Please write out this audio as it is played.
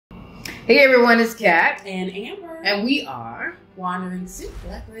Hey everyone, it's Kat and Amber, and we are Wandering Soup,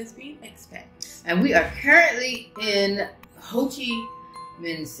 Black Lesbian Expats, and we are currently in Ho Chi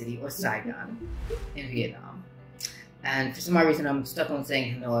Minh City or Saigon in Vietnam. And for some odd reason, I'm stuck on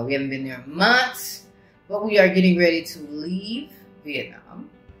saying Hanoi. We haven't been there in months, but we are getting ready to leave Vietnam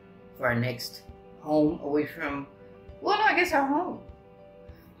for our next home away from, well, no, I guess our home.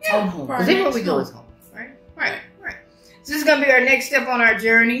 Yeah, home. Because everywhere we go is home, right? Right. So this is going to be our next step on our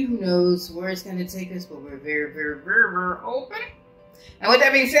journey. Who knows where it's going to take us, but we're very, very, very, very open. And with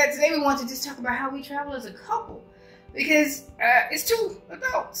that being said, today we want to just talk about how we travel as a couple. Because it's two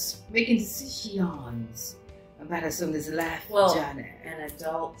adults making decisions about us on this life journey. An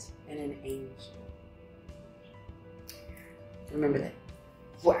adult and an angel. Remember that?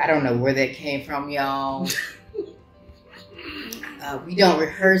 Well, I don't know where that came from, y'all. We don't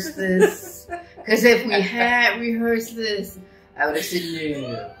rehearse this. Because if we had rehearsed this, I would have said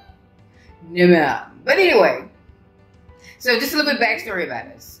no. No, ma'am. But anyway, so just a little bit backstory about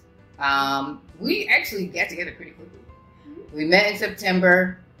us. We actually got together pretty quickly. We met in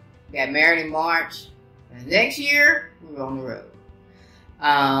September, got married in March, and the next year, we were on the road.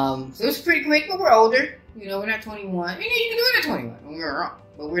 So it's pretty quick, but we're older. You know, we're not 21. You know, you can do it at 21. When we were wrong,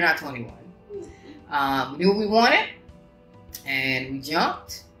 but we're not 21. We knew what we wanted, and we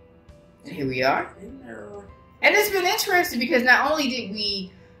jumped. And here we are. And it's been interesting because not only did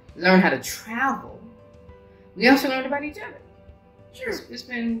we learn how to travel, we also learned about each other. Sure. It's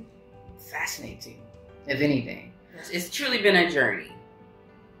been fascinating, if anything. It's truly been a journey.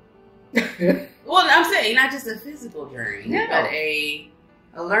 Well, I'm saying not just a physical journey, but a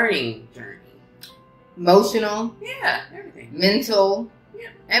learning journey. Emotional. Yeah, everything. Mental. Yeah.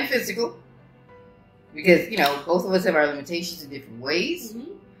 And physical. Because, you know, both of us have our limitations in different ways.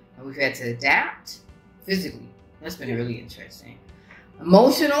 Mm-hmm. And we've had to adapt physically. That's been really interesting.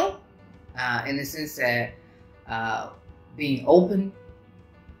 Emotional, in the sense that being open,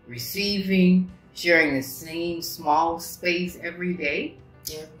 receiving, sharing the same small space every day.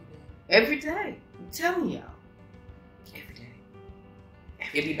 Every day. I'm telling y'all. Every day.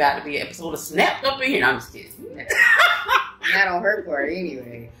 It'd be about to be an episode of Snapped Up in here. No, I'm just kidding. Not on her part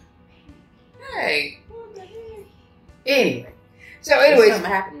anyway. Hey. Anyway. So anyways.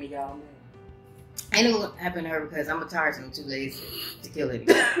 Something happened to me, y'all. I know what happened to her because I'm a tired and I'm too lazy to kill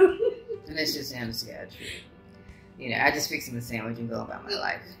anyone. And that's just the honest to God truth. You know, I just fix him a sandwich and go about my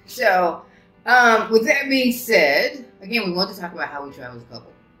life. So, with that being said, again, we want to talk about how we travel as a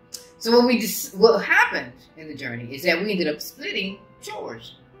couple. So what happened in the journey is that we ended up splitting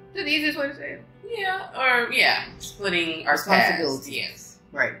chores. That's the easiest way to say it. Splitting our responsibilities. Yes.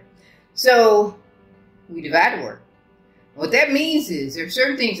 Right. So, we divided work. What that means is there are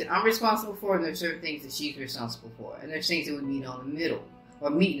certain things that I'm responsible for and there are certain things that she's responsible for. And there's things that we meet on the middle or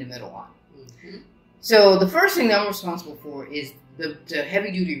meet in the middle on. Mm-hmm. So the first thing that I'm responsible for is the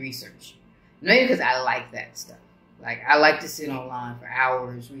heavy duty research. Mainly because I like that stuff. Like I like to sit online for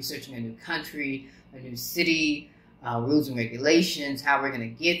hours researching a new country, a new city, rules and regulations, how we're going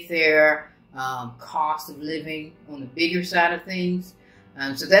to get there, cost of living on the bigger side of things.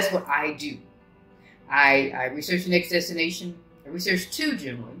 So that's what I do. I research the next destination. I research two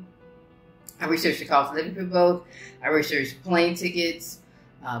generally. I research the cost of living for both. I research plane tickets,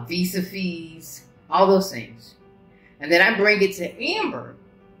 visa fees, all those things. And then I bring it to Amber,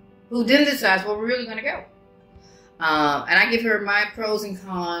 who then decides where we're really going to go. And I give her my pros and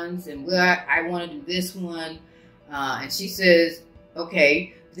cons and where I want to do this one. And she says,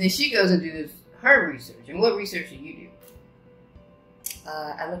 okay. Then she goes and does her research. And what research do you do?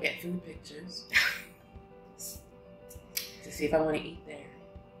 I look at food pictures. To see if I want to eat there,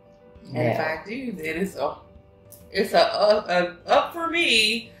 and if I do, then it's a up for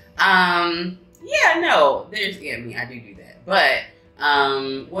me. I do that.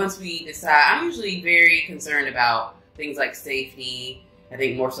 But once we decide, I'm usually very concerned about things like safety. I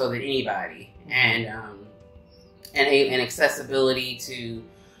think more so than anybody, and accessibility to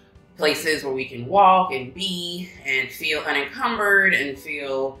places where we can walk and be and feel unencumbered and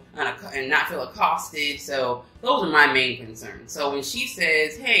not feel accosted. So those are my main concerns. So when she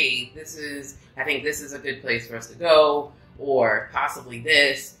says, hey, I think this is a good place for us to go, or possibly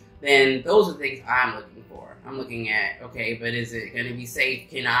this, then those are the things I'm looking for. I'm looking at, okay, but is it going to be safe?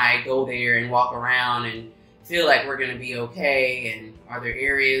 Can I go there and walk around and feel like we're going to be okay? And are there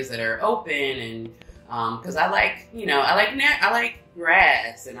areas that are open? And because I like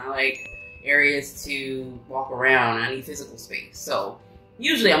grass and I like areas to walk around. I need physical space. So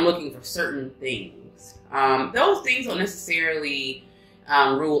usually I'm looking for certain things. Those things don't necessarily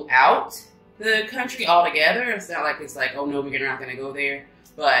rule out the country altogether. It's not like oh no, we're not going to go there.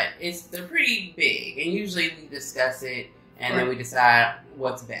 but they're pretty big, and usually we discuss it, and then we decide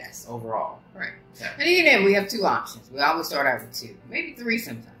what's best overall. Right. So. And even then, we have 2 options. We always start out with 2, maybe 3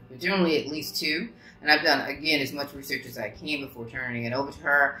 sometimes, but generally at least 2. And I've done, again, as much research as I can before turning it over to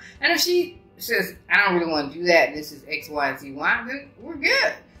her. And if she says, I don't really want to do that, and this is X, Y, and Z, Y, then we're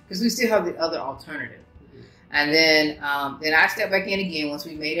good, because we still have the other alternative. And then I step back in again once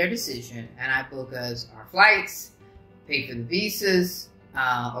we made our decision, and I book us our flights, pay for the visas,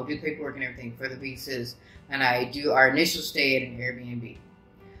 or do the paperwork and everything for the visas, and I do our initial stay at an Airbnb.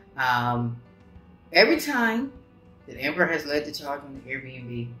 Every time that Amber has led the charge on the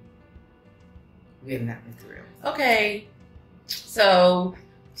Airbnb, we have not been thrilled. Okay, so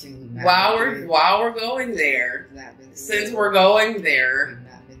while we're going there, since we're going there,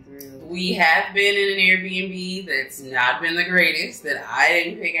 we have been in an Airbnb that's not been the greatest, that I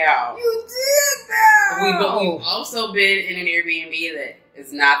didn't pick out. You did that! But we've also been in an Airbnb that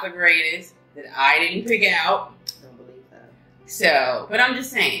is not the greatest, that I didn't pick out. Don't believe that. So, but I'm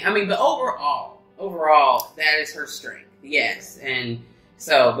just saying, I mean, but overall, that is her strength. Yes. And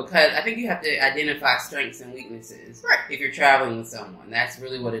so, because I think you have to identify strengths and weaknesses. Right. If you're traveling with someone. That's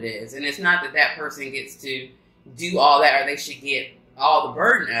really what it is. And it's not that that person gets to do all that, or they should get all the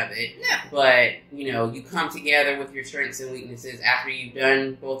burden of it. No. But, you know, you come together with your strengths and weaknesses after you've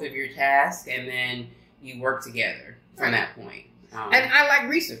done both of your tasks, and then you work together from that point. And I like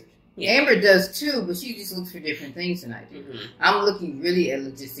research. Yeah. Amber does too, but she just looks for different things than I do. Mm-hmm. I'm looking really at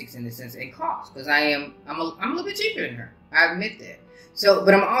logistics in the sense and cost, because I'm a little bit cheaper than her. I admit that. So,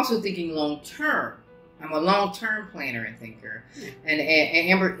 but I'm also thinking long term. I'm a long term planner and thinker, and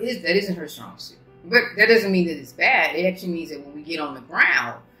Amber isn't her strong suit. But that doesn't mean that it's bad. It actually means that when we get on the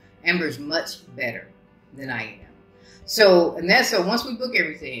ground, Amber's much better than I am. So once we book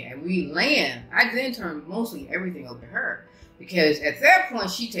everything and we land, I then turn mostly everything over to her, because at that point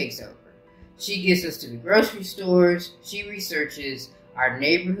she takes over. She gets us to the grocery stores. She researches our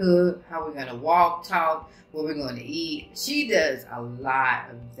neighborhood, how we're going to walk, talk, what we're going to eat. She does a lot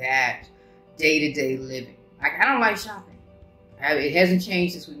of that day-to-day living. I don't like shopping. It hasn't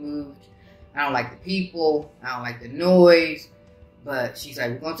changed since we moved. I don't like the people. I don't like the noise. But she's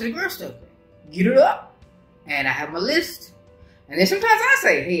like, we're going to the grocery store. Get it up. And I have my list. And then sometimes I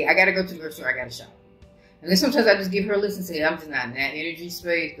say, hey, I got to go to the grocery store. I got to shop. And then sometimes I just give her a list and say, I'm just not in that energy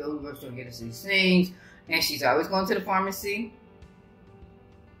space. Go to the grocery store and get us these things. And she's always going to the pharmacy.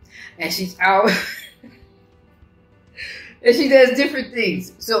 And she's out. And she does different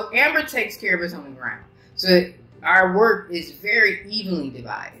things. So Amber takes care of us on the ground. So our work is very evenly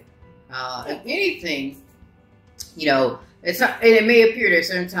divided. If anything, you know, it's not, and it may appear that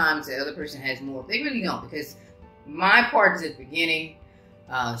certain times the other person has more. They really don't, because my part is at the beginning.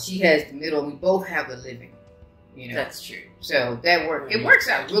 She has the middle. We both have the living. You know, that's true. So that works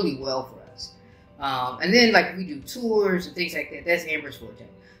out really well for us. And then like we do tours and things like that. That's Amber's forte,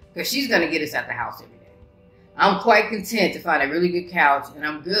 because she's going to get us out the house every day. I'm quite content to find a really good couch, and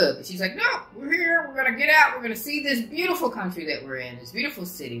I'm good. But she's like, no, we're here. We're going to get out. We're going to see this beautiful country that we're in, this beautiful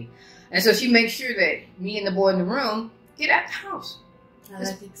city. And so she makes sure that me and the boy in the room get out the house. I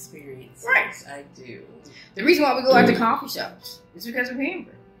like the experience. Right. I do. The reason why we go out to coffee shops is because of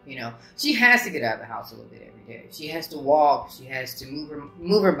Amber. You know, she has to get out of the house a little bit every day. She has to walk. She has to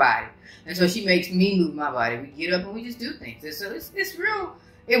move her body. And so she makes me move my body. We get up and we just do things. And so it's real.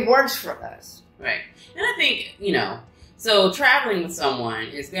 It works for us. Right. And I think, you know, so traveling with someone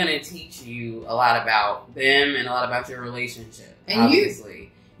is going to teach you a lot about them and a lot about your relationship. And obviously. you.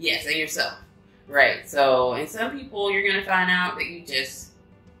 Yes, and yourself. Right. So, and some people you're going to find out that you just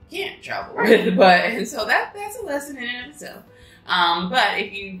can't travel with. But, and so that's a lesson in and of itself. But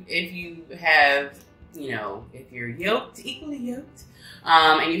if you have, you know, if you're equally yoked,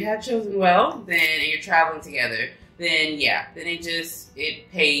 and you have chosen well, and you're traveling together, then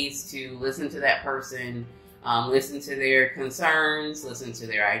it pays to listen to that person, listen to their concerns, listen to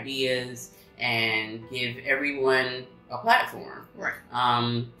their ideas, and give everyone a platform, right?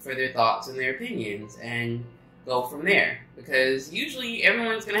 For their thoughts and their opinions, and go from there. Because usually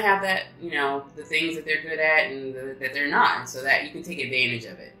everyone's going to have that, you know, the things that they're good at and that they're not, so that you can take advantage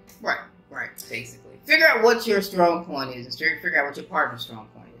of it. Right. Basically, figure out what your strong point is, and figure out what your partner's strong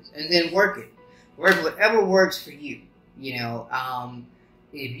point is, and then work it. Work whatever works for you. You know,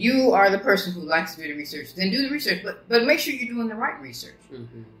 if you are the person who likes to do the research, then do the research, but make sure you're doing the right research.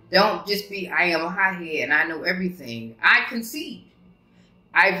 Mm-hmm. Don't just be, I am a hothead and I know everything. I concede.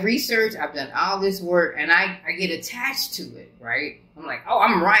 I've researched, I've done all this work, and I get attached to it, right? I'm like, oh,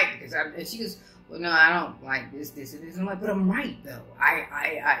 I'm right, because and she goes, well, no, I don't like this, and this. I'm like, but I'm right, though.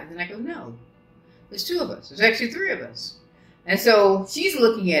 And then I go, no. There's 2 of us. There's actually 3 of us. And so she's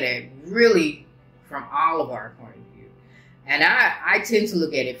looking at it really from all of our point of view. And I tend to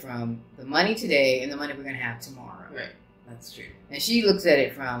look at it from the money today and the money we're going to have tomorrow. Right. That's true. And she looks at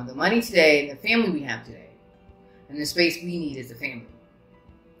it from the money today and the family we have today. And the space we need as a family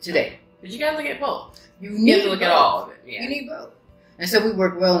today. But you got to look at both. You need to look at all of it. Yeah. You need both. And so we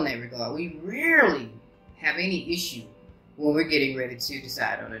work well in that regard. We rarely have any issue when we're getting ready to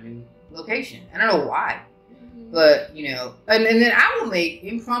decide on a new location. I don't know why. But, you know, and then I will make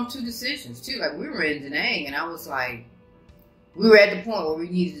impromptu decisions too. Like we were in Da Nang and I was like, we were at the point where we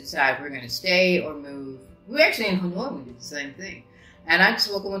needed to decide if we're going to stay or move. We were actually in Hanoi, we did the same thing. And I just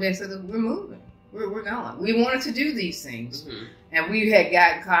woke up one day and said, we're moving. We're going. We wanted to do these things. Mm-hmm. And we had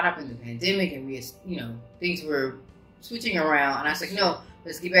gotten caught up in the pandemic and we, you know, things were switching around. And I was like, no,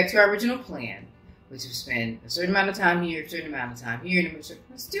 let's get back to our original plan, which was spend a certain amount of time here, a certain amount of time here, and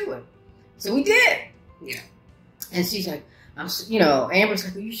let's do it. So we did. Yeah. And she's like, you know, Amber's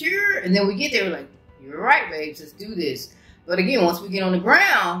like, are you sure? And then we get there, we're like, you're right, babes, let's do this. But again, once we get on the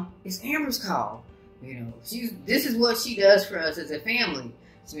ground, it's Amber's call. You know, this is what she does for us as a family.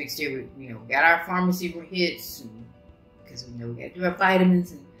 To make sure we, you know, got our pharmacy hits, because we know we got to do our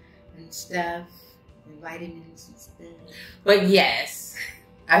vitamins and stuff, and vitamins and stuff. But yes,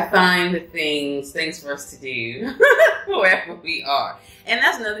 I find the things for us to do wherever we are. And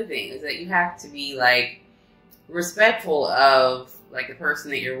that's another thing, is that you have to be, like, respectful of, like, the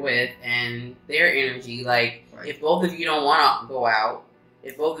person that you're with and their energy. Like, right. If both of you don't want to go out,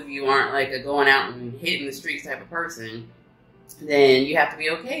 if both of you aren't, like, a going out and hitting the streets type of person, then you have to be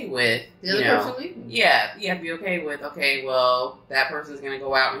okay with, the other person leaving. Yeah, you have to be okay with, okay, well, that person's going to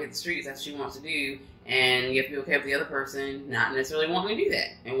go out and hit the streets. That's what she wants to do. And you have to be okay with the other person not necessarily wanting to do that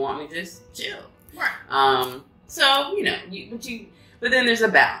and wanting to just chill. Right. So, you know, but then there's a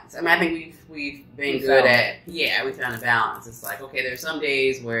balance. I mean, I think we've been good at, we found a balance. It's like, okay, there's some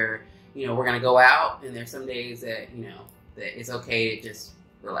days where, you know, we're going to go out, and there's some days that, you know, that it's okay to just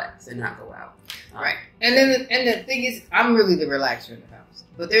relax and not go out. Right. And then the thing is, I'm really the relaxer in the house.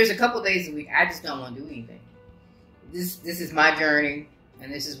 But there's a couple days a week I just don't want to do anything. This is my journey,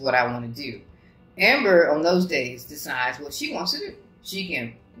 and this is what I want to do. Amber, on those days, decides what she wants to do. She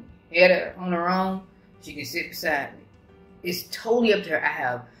can head on her own. She can sit beside me. It's totally up to her. I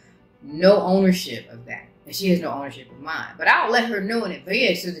have no ownership of that. And she has no ownership of mine. But I'll let her know in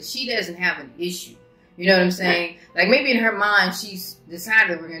advance so that she doesn't have an issue. You know what I'm saying? Like, maybe in her mind, she's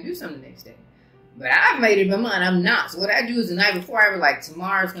decided we're going to do something the next day. But I've made it in my mind, I'm not. So what I do is the night before, I was like,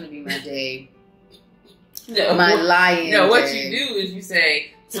 tomorrow's going to be my day. My lying No, what you do is you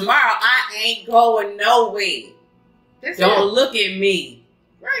say, tomorrow I ain't going nowhere. Don't look at me.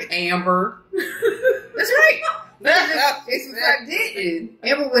 Right. Amber. That's right. It's what I did.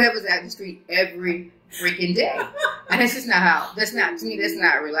 Amber would have us out the street every freaking day. And that's just not how, to me, that's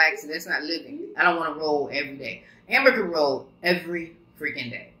not relaxing. That's not living. I don't want to roll every day. Amber could roll every freaking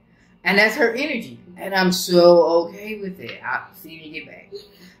day. And that's her energy. And I'm so okay with it. I'll see you when you get back.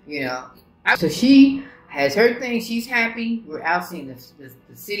 You know? So she has her thing. She's happy. We're out seeing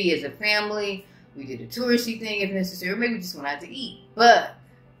the city as a family. We did a touristy thing if necessary. Maybe we just went out to eat. But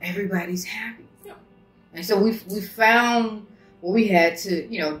everybody's happy. Yeah. And so we found well, we had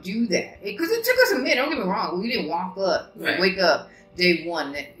to, you know, do that. Because it took us a minute. Don't get me wrong. We didn't walk up, wake up day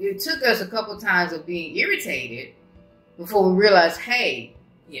one. It took us a couple times of being irritated before we realized, hey,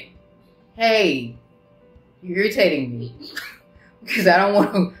 you're irritating me. Because I don't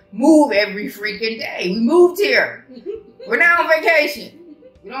want to move every freaking day. We moved here. We're now on vacation.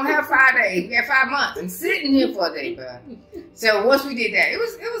 We don't have 5 days. We have 5 months. I'm sitting here for a day, bud. So once we did that, it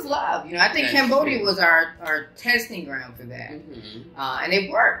was love. You know, I think Cambodia was our testing ground for that, and it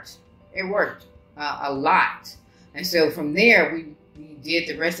worked. It worked a lot. And so from there, we did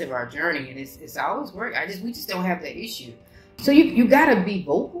the rest of our journey, and it's always worked. We just don't have that issue. So you gotta be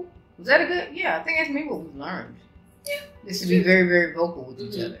vocal. Was that a good? Yeah, I think that's maybe what we've learned. Yeah, is to be very, very vocal with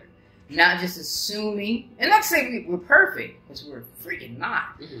each other. Not just assuming, and not to say we're perfect, because we're freaking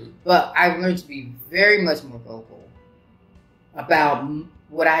not. But I've learned to be very much more vocal about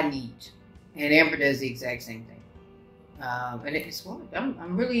what I need, and Amber does the exact same thing. And it's worked.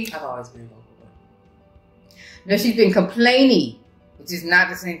 I've always been vocal. No, she's been complaining, which is not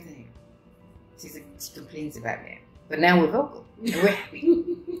the same thing. She complains about that, but now we're vocal and we're happy,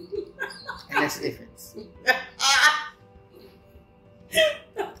 and that's the difference.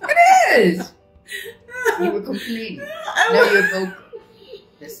 It is. You were complaining. Now you're vocal.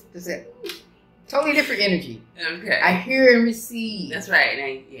 That's it. Totally different energy. Okay. I hear and receive. That's right.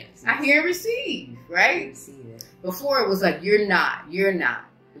 I hear and receive. Right. I see that. Before it was like you're not,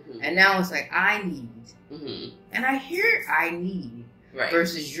 and now it's like I need, And I hear I need Right.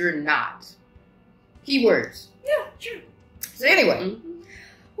 versus you're not. Keywords. Yeah, true. So anyway,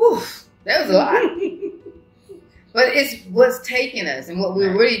 whew, that was a lot. But it's what's taking us, and what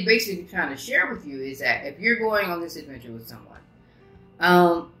we're really basically trying to share with you is that if you're going on this adventure with someone,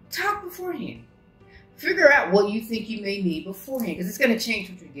 talk beforehand. Figure out what you think you may need beforehand, because it's going to change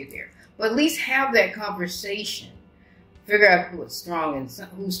once you get there. But at least have that conversation. Figure out who's strong in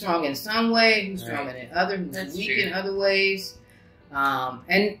some way, who's strong in other, who's weak in other ways,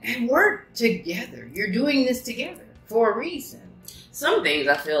 and work together. You're doing this together for a reason. Some things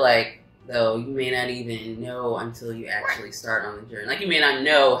I feel like, though, you may not even know until you actually start on the journey. Like, you may not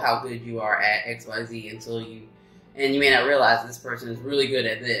know how good you are at XYZ until you, and you may not realize this person is really good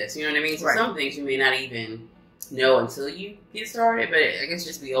at this. You know what I mean? So some things you may not even know until you get started, but I guess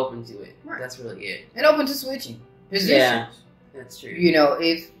just be open to it. Right. That's really it. And open to switching positions. Yeah, that's true. You know,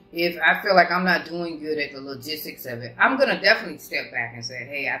 if I feel like I'm not doing good at the logistics of it, I'm going to definitely step back and say,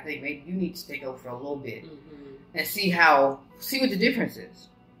 hey, I think maybe you need to take over for a little bit and see what the difference is.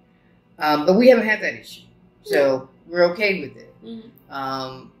 But we haven't had that issue. So we're okay with it.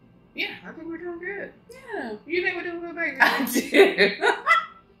 Yeah, I think we're doing good. Yeah. You think we're doing good, baby?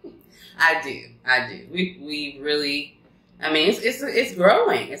 I do. We really, I mean, it's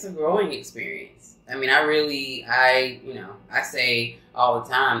growing. It's a growing experience. I mean, I say all the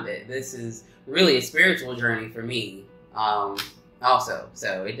time that this is really a spiritual journey for me, also.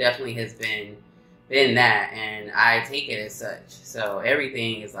 So it definitely has been that, and I take it as such. So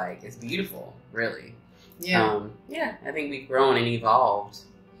everything is like, it's beautiful, really. Yeah. I think we've grown and evolved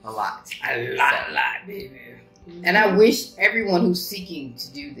a lot. A lot, baby. And I wish everyone who's seeking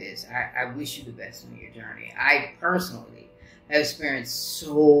to do this, I wish you the best on your journey. I personally have experienced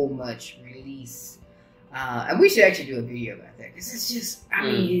so much release. And we should actually do a video about that, because it's just, I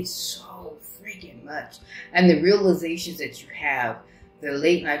mean, it's so freaking much. And the realizations that you have, the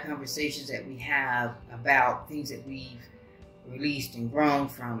late night conversations that we have about things that we've released and grown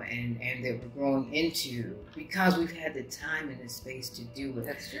from, and that we're growing into, because we've had the time and the space to do it.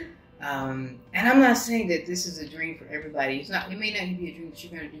 That's true. And I'm not saying that this is a dream for everybody. It may not be a dream that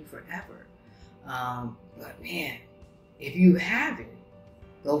you're going to do forever. But man, if you have it,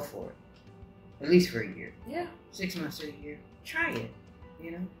 go for it. At least for a year. Yeah. 6 months to a year. Try it,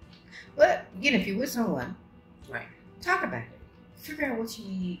 you know. But again, if you're with someone, right, talk about it. Figure out what you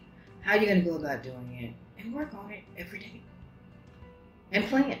need, how you're going to go about doing it, and work on it every day. And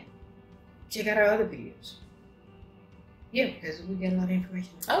plan. Check out our other videos. Yeah, because we get a lot of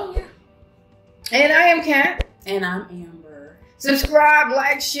information. Oh, yeah. And I am Kat. And I'm Amber. Subscribe,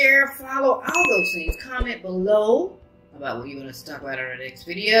 like, share, follow, all those things. Comment below about what you want us to talk about in our next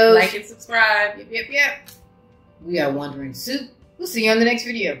videos. Like and subscribe. Yep. We are Wandering Soup. We'll see you on the next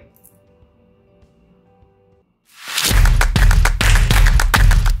video.